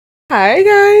Hi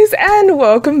guys, and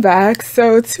welcome back.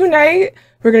 So tonight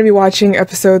we're going to be watching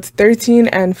episodes 13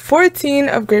 and 14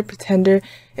 of Great Pretender.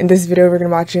 In this video we're going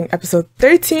to be watching episode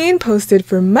 13 posted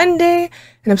for Monday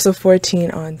and episode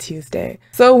 14 on Tuesday.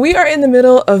 So we are in the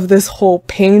middle of this whole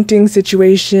painting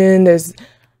situation. There's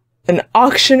an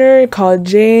auctioneer called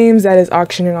James that is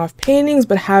auctioning off paintings,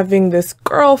 but having this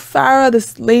girl Farah,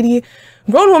 this lady,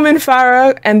 grown woman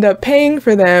Farah, end up paying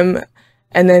for them,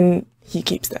 and then he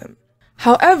keeps them.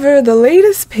 However, the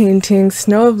latest painting,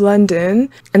 Snow of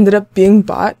London, ended up being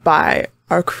bought by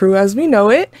our crew as we know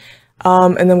it.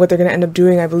 And then what they're going to end up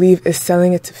doing, I believe, is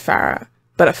selling it to Farah,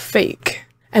 but a fake.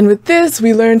 And with this,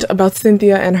 we learned about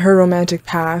Cynthia and her romantic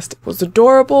past. It was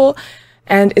adorable.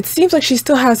 And it seems like she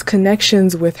still has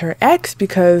connections with her ex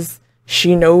because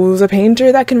she knows a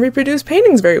painter that can reproduce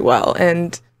paintings very well.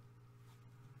 And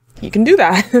you can do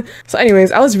that. So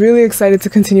anyways, I was really excited to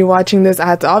continue watching this. I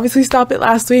had to obviously stop it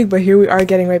last week, but here we are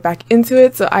getting right back into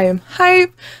it. So I am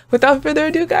hyped. Without further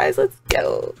ado, guys, let's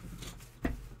go.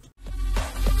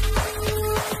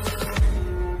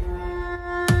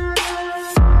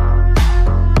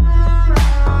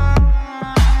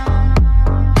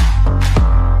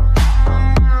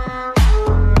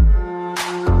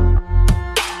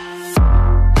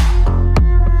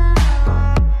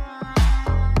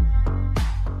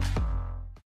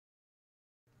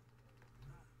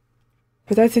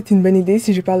 Peut-être c'est une bonne idée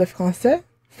si je parle français.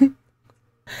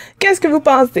 Qu'est-ce que vous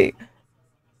pensez?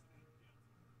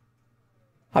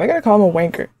 How am I gonna call him a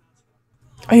wanker?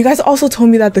 Oh, you guys also told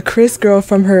me that the Chris girl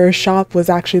from her shop was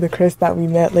actually the Chris that we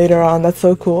met later on. That's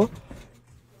so cool.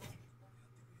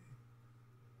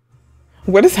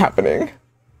 What is happening?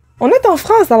 On est en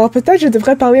France, alors peut-être je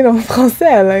devrais parler en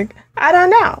français. Like, I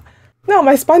don't know. No,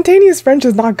 my spontaneous French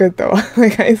is not good though.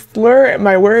 Like, I slur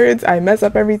my words, I mess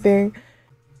up everything.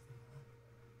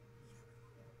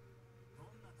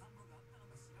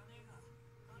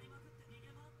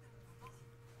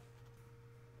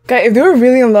 Guy, if they were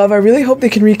really in love, I really hope they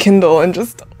can rekindle and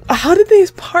just... How did they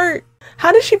part?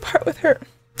 How did she part with her?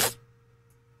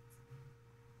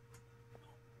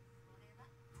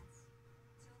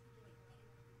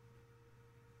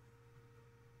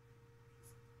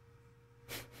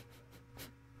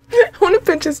 I want to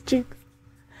pinch his cheeks.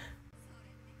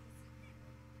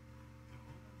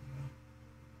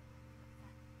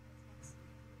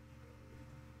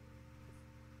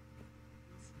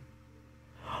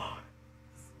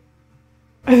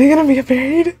 Are they gonna be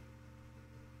married?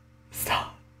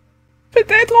 Stop.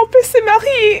 Peut-être on peut se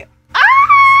marier. Ah!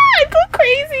 I go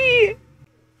crazy!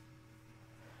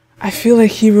 I feel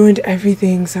like he ruined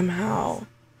everything somehow.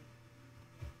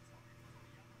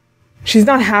 She's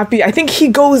not happy. I think he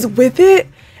goes with it,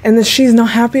 and then she's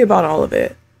not happy about all of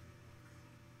it.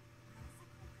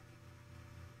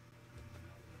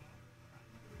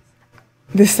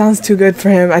 This sounds too good for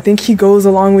him. I think he goes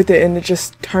along with it and it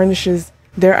just tarnishes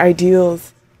their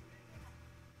ideals.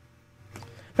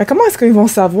 Mais comment est-ce qu'ils vont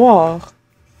savoir?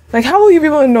 Like, how will you be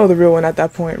able to know the real one at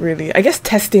that point, really? I guess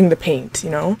testing the paint, you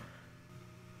know?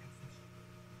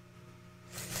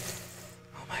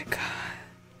 Oh my god.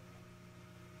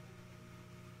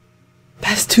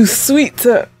 That's too sweet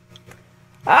to...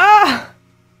 Ah!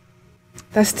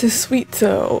 That's too sweet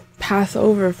to pass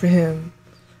over for him.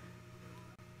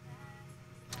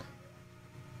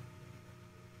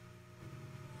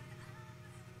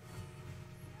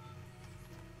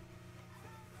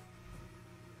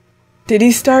 Did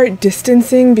he start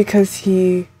distancing because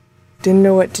he didn't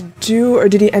know what to do, or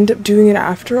did he end up doing it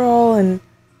after all? And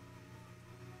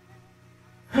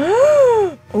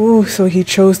oh, so he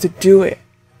chose to do it.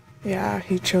 Yeah,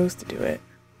 he chose to do it.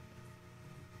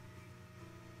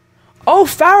 Oh,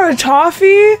 Farah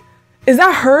Toffee? Is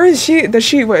that her?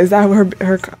 What is that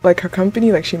her like her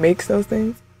company? Like she makes those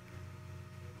things?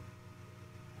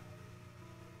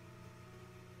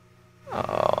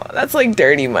 Oh, that's like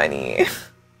dirty money.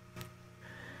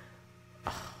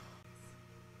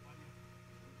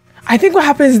 I think what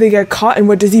happens is they get caught, and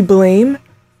what does he blame?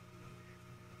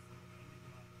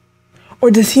 Or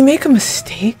does he make a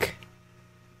mistake?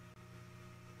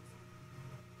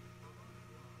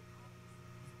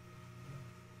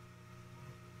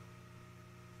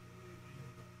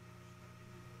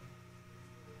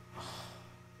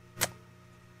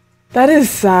 That is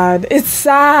sad. It's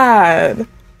sad.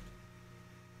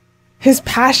 His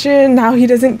passion, now he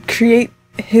doesn't create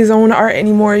his own art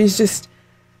anymore. He's just...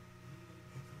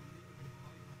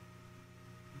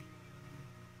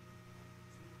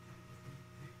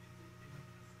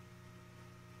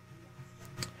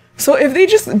 So if they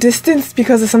just distanced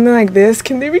because of something like this,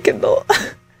 can they rekindle?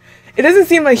 It doesn't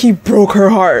seem like he broke her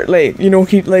heart. Like, you know,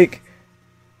 he like...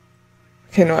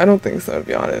 Okay, no, I don't think so, to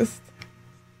be honest.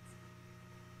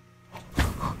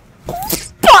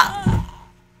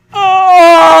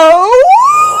 Oh!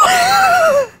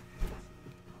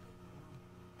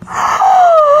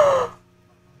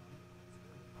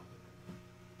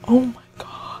 Oh my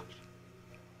god.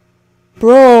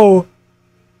 Bro.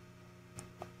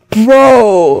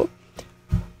 Bro.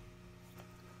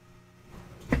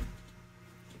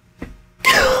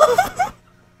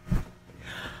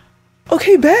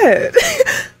 Okay, bet.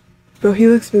 Bro, he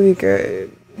looks really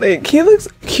good. Like, he looks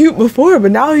cute before,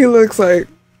 but now he looks like...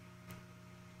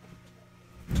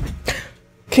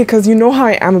 Okay, because you know how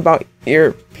I am about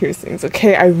ear piercings,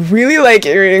 okay? I really like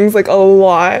earrings, like, a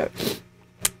lot.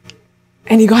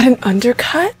 And he got an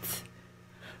undercut?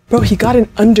 Bro, he got an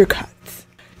undercut.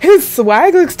 His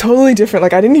swag looks totally different.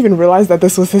 Like, I didn't even realize that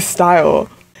this was his style.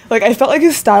 Like, I felt like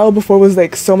his style before was,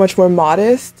 like, so much more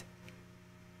modest.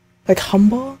 Like,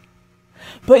 humble.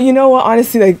 But you know what?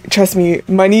 Honestly, like, trust me,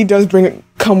 money does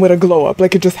come with a glow up.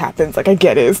 Like, it just happens. Like, I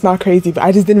get it. It's not crazy. But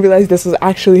I just didn't realize this was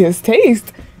actually his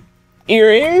taste.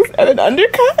 Earrings and an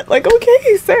undercut? Like,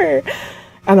 okay, sir.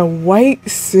 And a white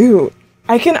suit.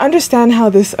 I can understand how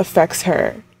this affects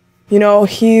her. You know,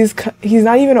 he's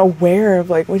not even aware of,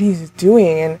 like, what he's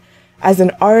doing. And as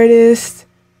an artist,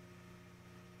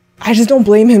 I just don't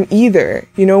blame him either.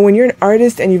 You know, when you're an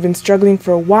artist and you've been struggling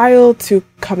for a while to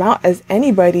come out as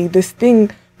anybody, this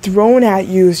thing thrown at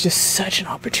you is just such an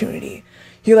opportunity.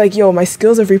 You're like, yo, my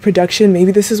skills of reproduction,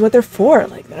 maybe this is what they're for.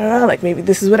 Like, like maybe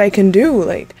this is what I can do.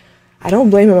 Like, I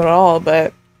don't blame him at all,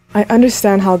 but I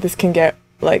understand how this can get,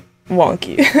 like,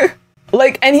 wonky.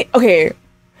 Like, okay,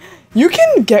 you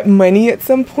can get money at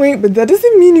some point, but that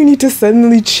doesn't mean you need to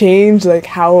suddenly change, like,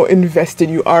 how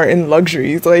invested you are in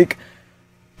luxuries. Like,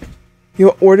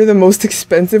 you'll order the most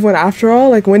expensive one after all?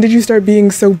 Like, when did you start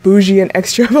being so bougie and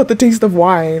extra about the taste of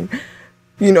wine?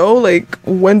 You know, like,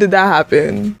 when did that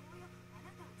happen?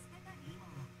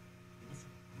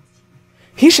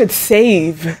 He should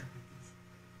save.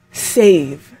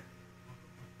 Save.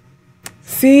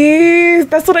 See?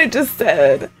 That's what I just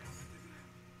said.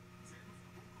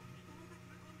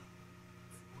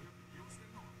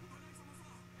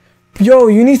 Yo,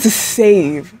 you need to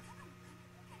save.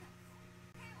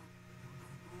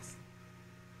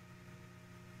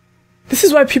 This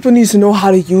is why people need to know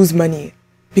how to use money.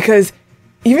 Because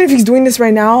even if he's doing this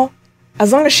right now,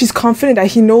 as long as she's confident that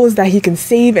he knows that he can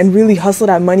save and really hustle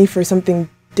that money for something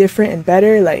different and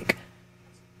better, like...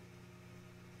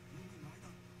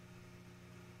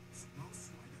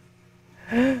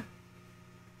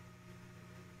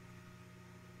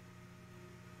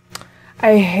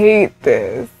 I hate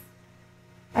this.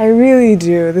 I really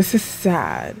do. This is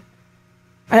sad.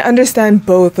 I understand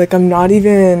both. Like, I'm not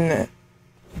even...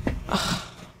 Ugh.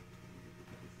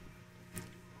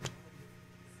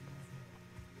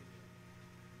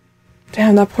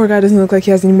 Damn, that poor guy doesn't look like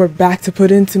he has any more back to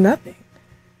put into nothing.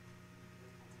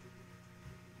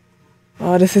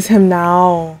 Oh, this is him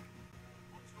now.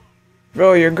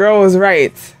 Bro, your girl was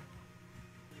right.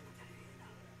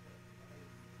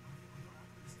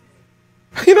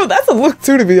 You know, that's a look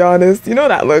too, to be honest. You know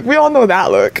that look. We all know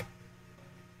that look.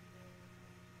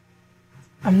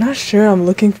 I'm not sure I'm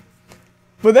looking...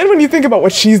 But then when you think about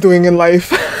what she's doing in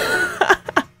life...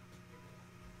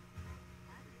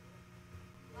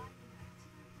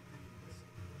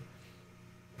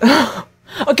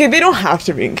 Okay, they don't have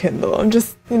to rekindle. I'm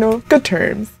just, you know, good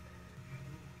terms.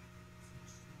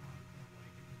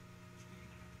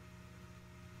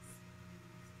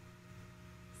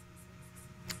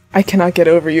 I cannot get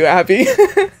over you, Abby.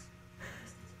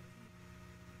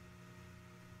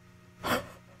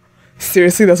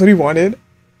 Seriously, that's what he wanted?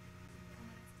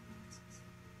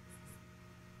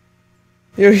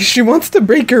 Yo, she wants to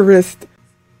break your wrist. Oh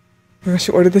my gosh,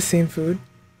 she ordered the same food.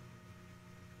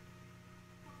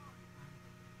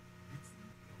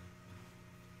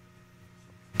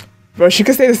 Bro, she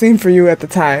could say the same for you at the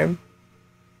time.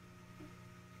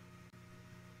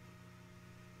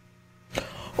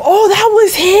 Oh, that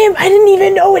was him! I didn't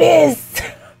even notice!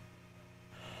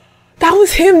 That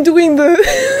was him doing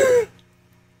the...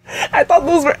 I thought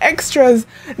those were extras.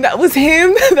 That was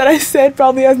him that I said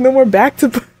probably has no more back to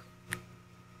put.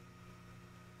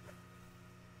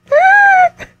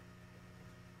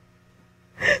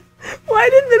 Why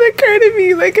didn't it occur to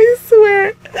me? Like, I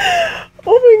swear.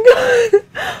 Oh my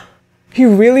god. He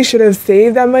really should have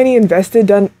saved that money, invested,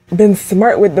 been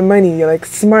smart with the money. You're like,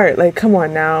 smart. Like, come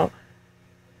on now.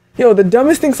 Yo, the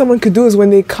dumbest thing someone could do is when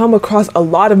they come across a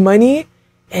lot of money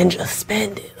and just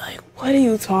spend it. Like, what are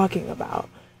you talking about?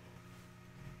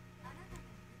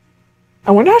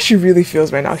 I wonder how she really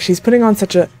feels right now. She's putting on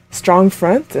such a strong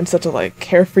front and such a, like,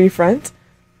 carefree front.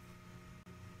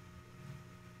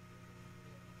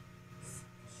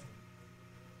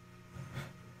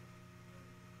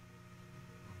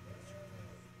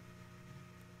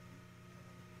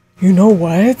 You know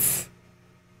what?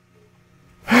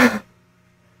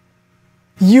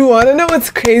 You wanna know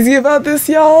what's crazy about this,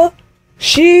 y'all?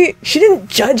 She didn't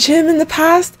judge him in the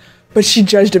past, but she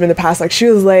judged him in the past. Like, she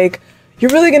was like,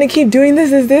 you're really gonna keep doing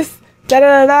this? Is this? Da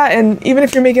da da da. And even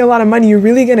if you're making a lot of money, you're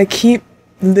really gonna keep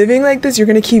living like this? You're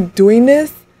gonna keep doing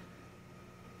this?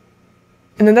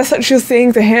 And then that's what she was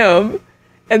saying to him.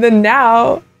 And then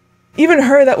now, even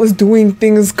her that was doing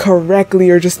things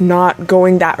correctly or just not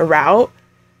going that route,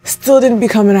 still didn't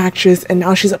become an actress, and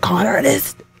now she's a con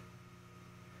artist.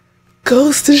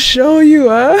 Goes to show you,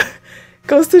 huh?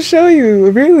 Goes to show you,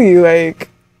 really, like,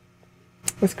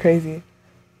 that's crazy.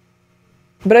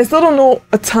 But I still don't know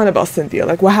a ton about Cynthia,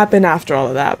 like what happened after all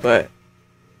of that, but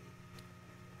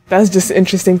that's just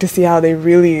interesting to see how they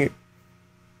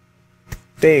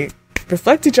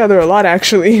reflect each other a lot,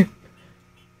 actually.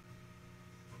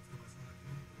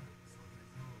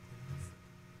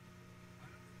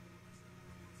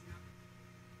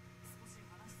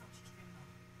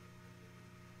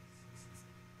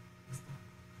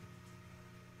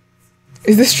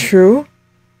 Is this true?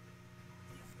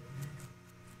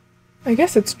 I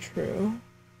guess it's true.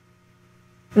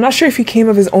 I'm not sure if he came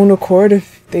of his own accord,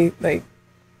 if they, like...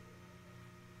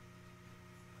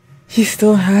 He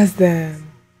still has them.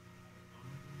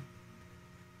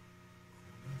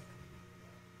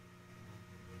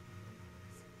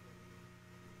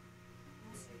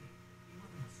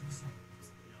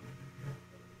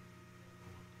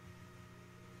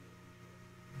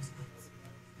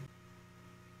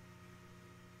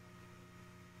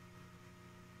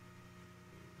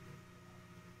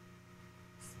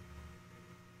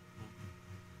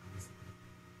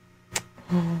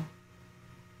 Oh.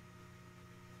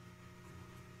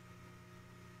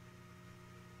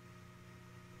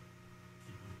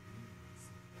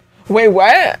 Wait,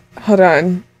 what? Hold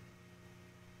on.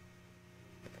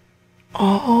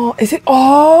 Oh, is it?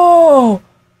 Oh!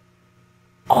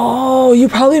 Oh, you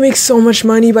probably make so much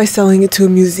money by selling it to a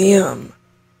museum.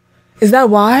 Is that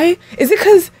why? Is it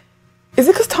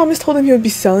because Thomas told him he would be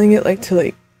selling it like to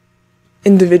like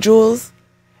individuals?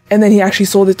 And then he actually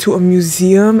sold it to a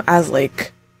museum as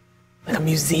like a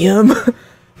museum?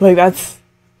 Like, that's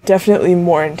definitely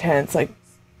more intense. Like,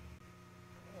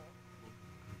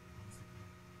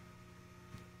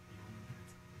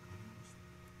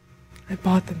 I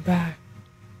bought them back.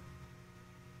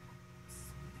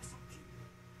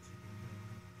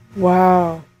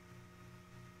 Wow.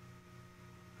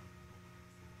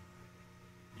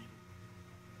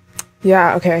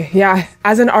 Yeah, okay. Yeah,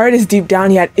 as an artist, deep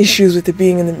down, he had issues with it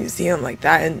being in the museum like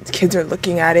that, and kids are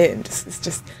looking at it, and it's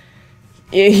just,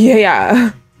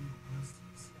 yeah.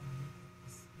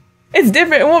 It's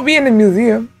different. It won't be in the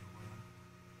museum.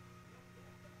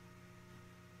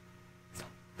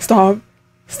 Stop.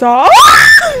 Stop.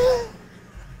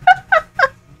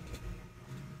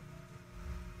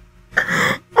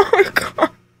 Oh my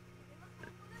god.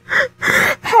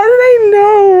 How did I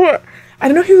know? I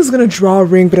didn't know he was gonna draw a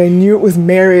ring, but I knew it was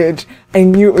marriage. I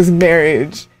knew it was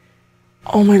marriage.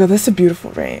 Oh my god, that's a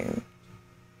beautiful ring.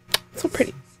 So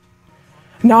pretty.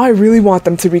 Now I really want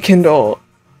them to rekindle.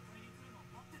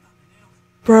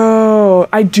 Bro,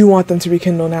 I do want them to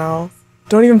rekindle now.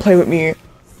 Don't even play with me.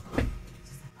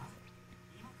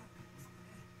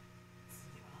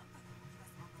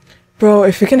 Bro,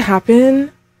 if it can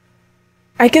happen,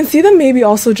 I can see them maybe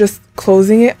also just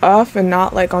closing it off and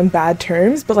not like on bad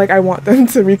terms, but like I want them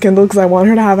to rekindle because I want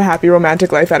her to have a happy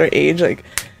romantic life at her age. Like,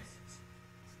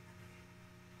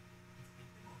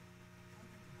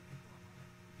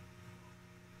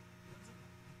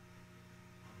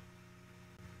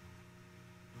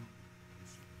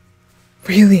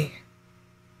 really?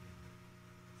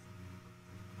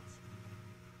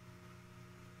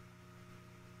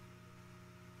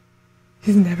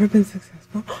 He's never been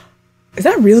successful? Is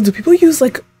that real? Do people use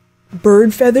like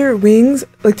bird feather wings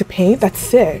like to paint? That's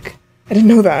sick. I didn't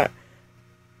know that.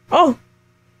 Oh,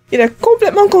 il est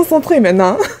complètement concentré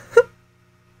maintenant.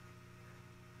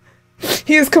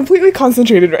 He is completely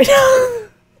concentrated right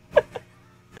now.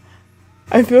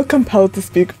 I feel compelled to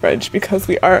speak French because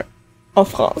we are en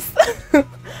France.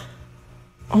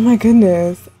 Oh my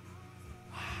goodness.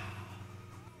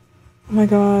 Oh my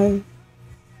god.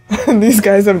 These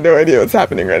guys have no idea what's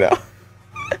happening right now.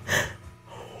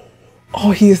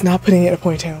 Oh, he is not putting it in a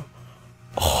ponytail.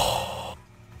 Oh,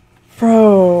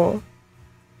 bro.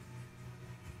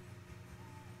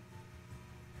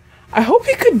 I hope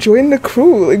he could join the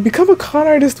crew, like become a con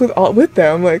artist with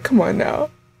them. Like, come on now.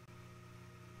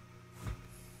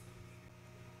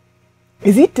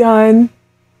 Is he done?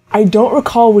 I don't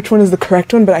recall which one is the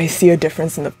correct one, but I see a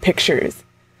difference in the pictures.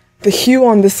 The hue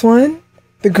on this one,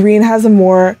 the green has a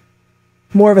more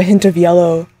more of a hint of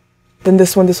yellow than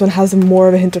this one. This one has more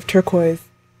of a hint of turquoise.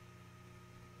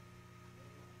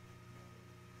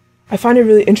 I find it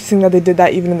really interesting that they did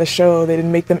that even in the show. They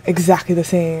didn't make them exactly the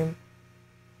same.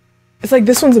 It's like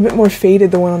this one's a bit more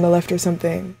faded, the one on the left or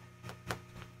something.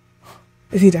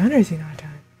 Is he done or is he not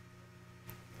done?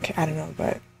 Okay, I don't know,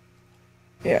 but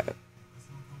yeah.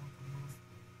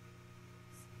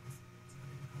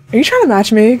 Are you trying to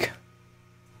matchmake?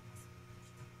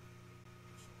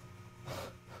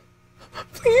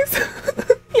 Please?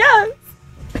 Yes!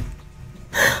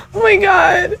 Oh my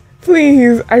god.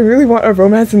 Please. I really want a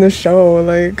romance in this show,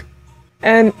 like.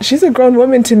 And she's a grown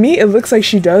woman. To me, it looks like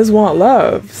she does want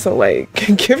love. So, like,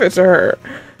 give it to her.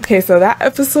 Okay, so that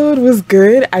episode was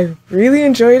good. I really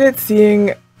enjoyed it,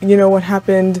 seeing, you know, what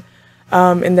happened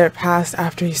in their past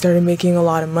after he started making a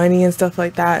lot of money and stuff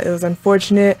like that. It was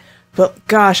unfortunate, but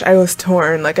gosh, I was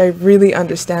torn. Like, I really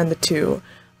understand the two.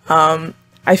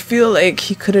 I feel like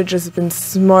he could have just been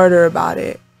smarter about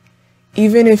it.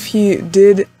 Even if he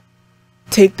did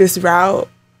take this route,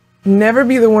 never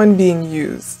be the one being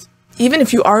used. Even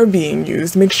if you are being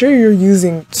used, make sure you're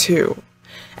using too.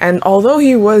 And although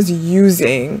he was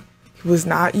using, he was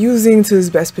not using to his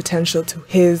best potential, to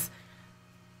his,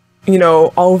 you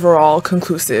know, overall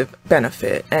conclusive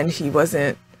benefit. And he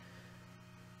wasn't,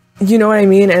 you know what I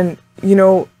mean? And, you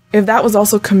know, if that was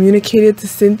also communicated to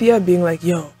Cynthia, being like,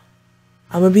 yo,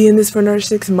 I'm gonna be in this for another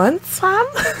 6 months, fam.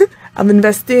 I'm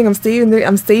investing, I'm saving,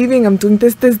 I'm doing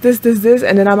this,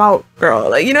 and then I'm out, girl.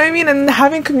 Like, you know what I mean? And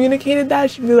having communicated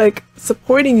that, she'd be like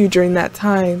supporting you during that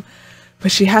time.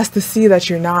 But she has to see that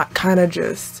you're not kind of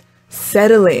just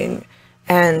settling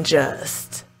and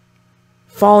just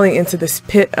falling into this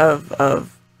pit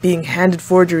of being handed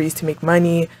forgeries to make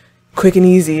money quick and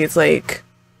easy. It's like,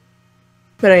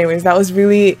 but anyways, that was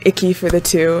really icky for the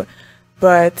two.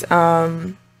 But,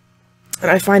 and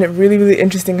I find it really, really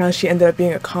interesting how she ended up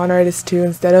being a con artist too,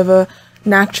 instead of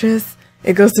an actress.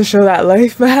 It goes to show that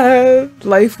life, man,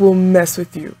 life will mess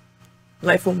with you.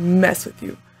 Life will mess with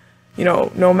you. You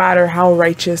know, no matter how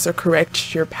righteous or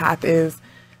correct your path is,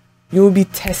 you will be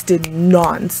tested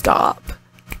non-stop.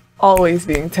 Always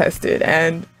being tested.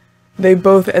 And they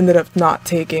both ended up not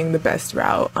taking the best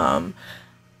route.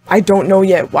 I don't know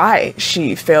yet why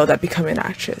she failed at becoming an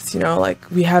actress. You know,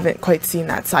 like, we haven't quite seen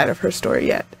that side of her story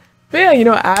yet. But yeah, you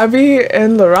know, Abby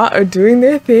and Laurent are doing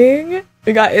their thing.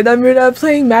 We got Edamura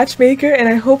playing matchmaker, and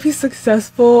I hope he's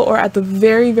successful, or at the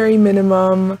very, very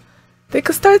minimum, they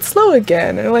could start slow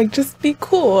again, or like just be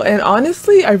cool. And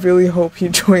honestly, I really hope he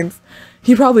joins.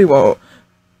 He probably won't.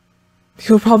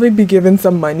 He'll probably be given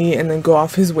some money and then go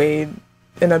off his way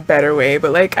in a better way.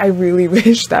 But like, I really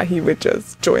wish that he would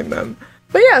just join them.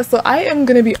 But yeah, so I am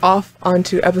going to be off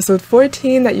onto episode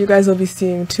 14 that you guys will be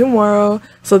seeing tomorrow.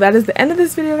 So that is the end of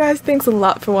this video, guys. Thanks a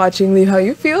lot for watching. Leave how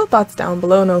you feel, thoughts down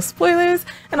below, no spoilers,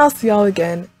 and I'll see y'all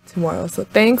again tomorrow. So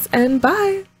thanks and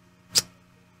bye!